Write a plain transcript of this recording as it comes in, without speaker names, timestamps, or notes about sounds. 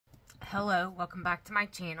Hello, welcome back to my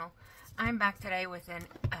channel. I'm back today with a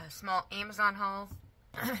small Amazon haul.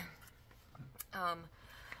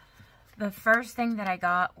 The first thing that I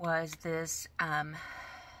got was this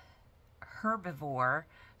Herbivore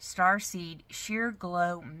Starseed Sheer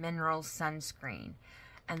Glow Mineral Sunscreen.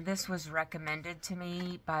 And this was recommended to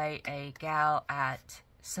me by a gal at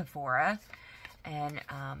Sephora. And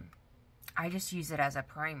I just use it as a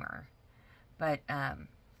primer. But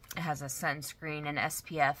it has a sunscreen and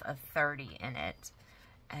SPF of 30 in it.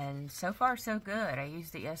 And so far, so good. I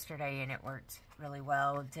used it yesterday and it worked really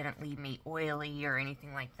well. It didn't leave me oily or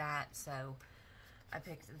anything like that. So I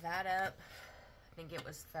picked that up. I think it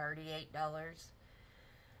was $38.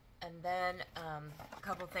 And then a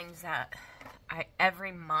couple things that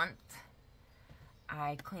every month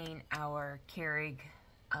I clean our Keurig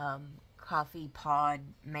coffee pod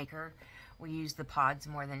maker. We use the pods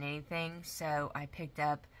more than anything. So I picked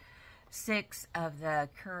up 6 of the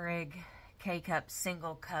Kuerig K-Cup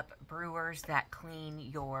single cup brewers that clean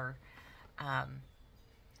your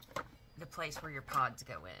the place where your pods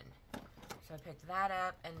go in. So I picked that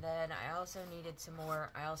up, and then I also needed some more.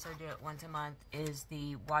 I also do it once a month, is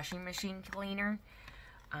the washing machine cleaner.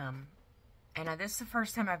 And this is the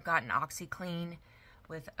first time I've gotten OxiClean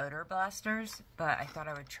with odor blasters, but I thought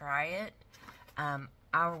I would try it.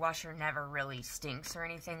 Our washer never really stinks or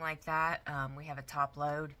anything like that. We have a top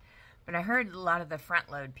load. But I heard a lot of the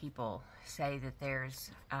front load people say that there's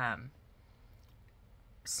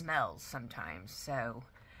smells sometimes. So,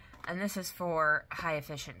 and this is for high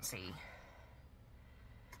efficiency.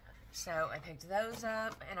 So I picked those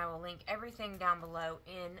up, and I will link everything down below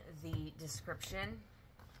in the description.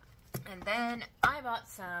 And then I bought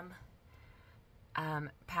some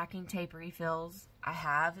packing tape refills. I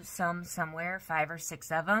have some somewhere, 5 or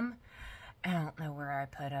 6 of them. I don't know where I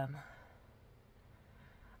put them.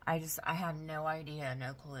 I have no idea,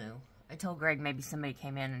 no clue. I told Greg maybe somebody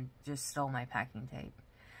came in and just stole my packing tape.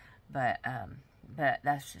 But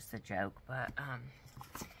that's just a joke. But,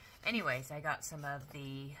 anyways, I got some of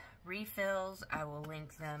the refills. I will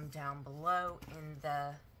link them down below in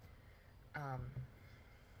the,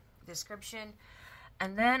 description.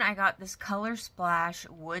 And then I got this Color Splash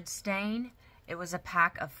wood stain. It was a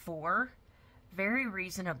pack of 4. Very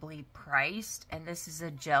reasonably priced. And this is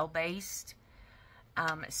a gel-based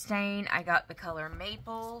stain. I got the color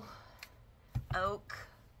maple, oak,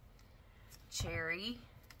 cherry,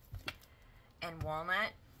 and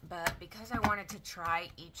walnut. But because I wanted to try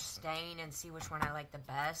each stain and see which one I like the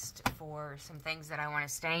best for some things that I want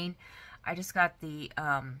to stain, I just got the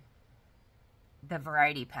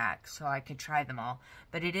variety pack so I could try them all.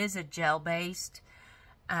 But it is a gel-based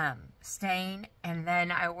stain. And then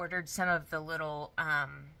I ordered some of the little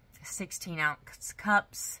 16-ounce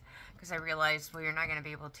cups, because I realized, well, you're not going to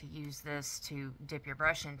be able to use this to dip your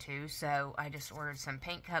brush into, so I just ordered some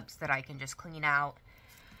paint cups that I can just clean out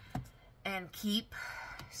and keep.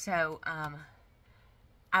 So,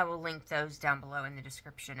 I will link those down below in the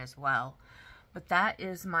description as well. But that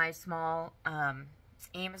is my small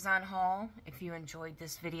Amazon haul. If you enjoyed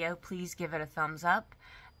this video, please give it a thumbs up,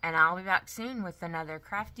 and I'll be back soon with another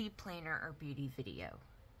crafty, planner, or beauty video.